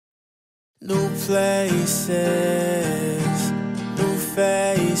New places, new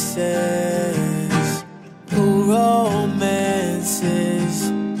faces, new romances,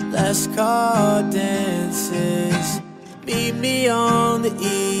 last car dances. Meet me on the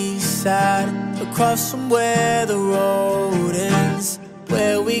east side, across from where the road ends.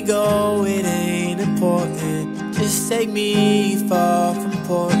 Where we go, it ain't important. Just take me far from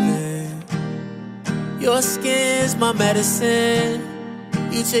Portland. Your skin's my medicine.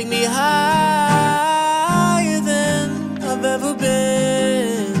 You take me higher than I've ever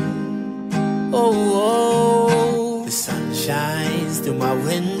been. Oh, oh. The sun shines through my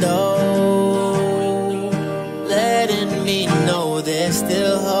window, letting me know there's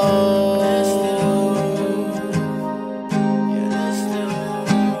still hope.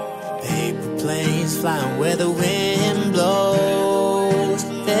 Paper planes flying where the wind blows.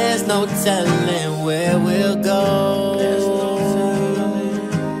 There's no telling where we'll go.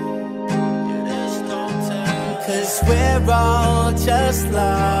 'Cause we're all just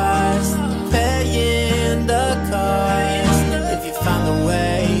lost, paying the cost. If you found a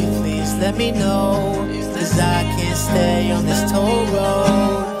way, please let me know, 'cause I can't stay on this toll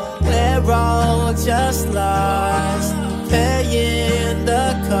road. We're all just lost, paying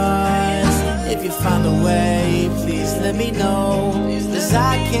the cost. If you found a way, please let me know, 'cause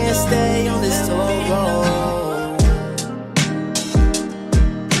I can't stay on this toll road.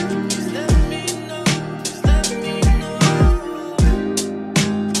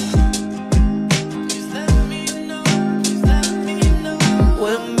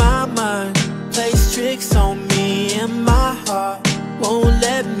 Tricks on me and my heart won't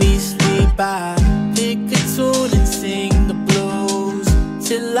let me sleep. I pick a tune and sing the blues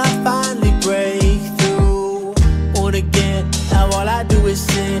till I finally break through. Wanna get now, all I do is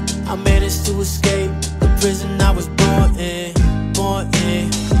sin. I managed to escape the prison I was born in.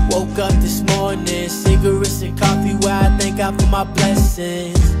 Woke up this morning, cigarettes and coffee where I thank God for my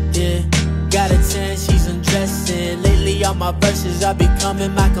blessings. Yeah, got a 10, she's undressing. Lately all my verses are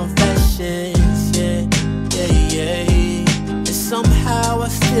becoming my confessions. Yeah, yeah, yeah. And somehow I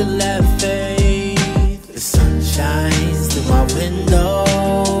still have faith. The sun shines through my window,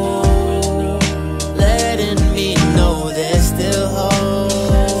 letting me know there's still hope.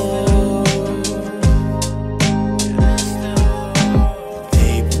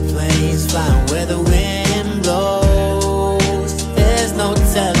 Paper planes flying where the wind blows. There's no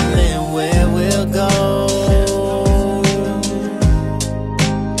telling where we'll go.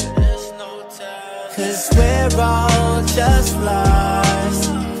 'Cause we're all just lost,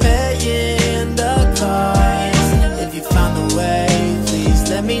 paying the cost. If you found a way, please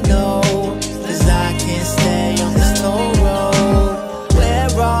let me know, 'cause I can't stay on this toll road.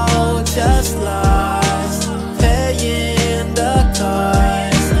 We're all just lost, paying the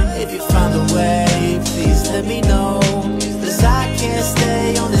cost. If you found a way, please let me know, 'cause I can't stay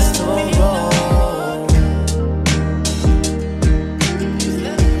on this toll road.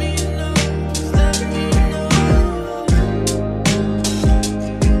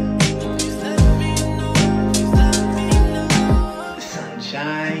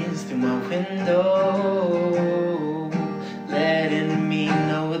 Shines through my window, letting me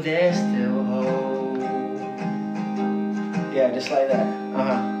know there's still hope. Yeah, just like that.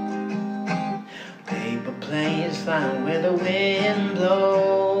 Paper planes flying where the wind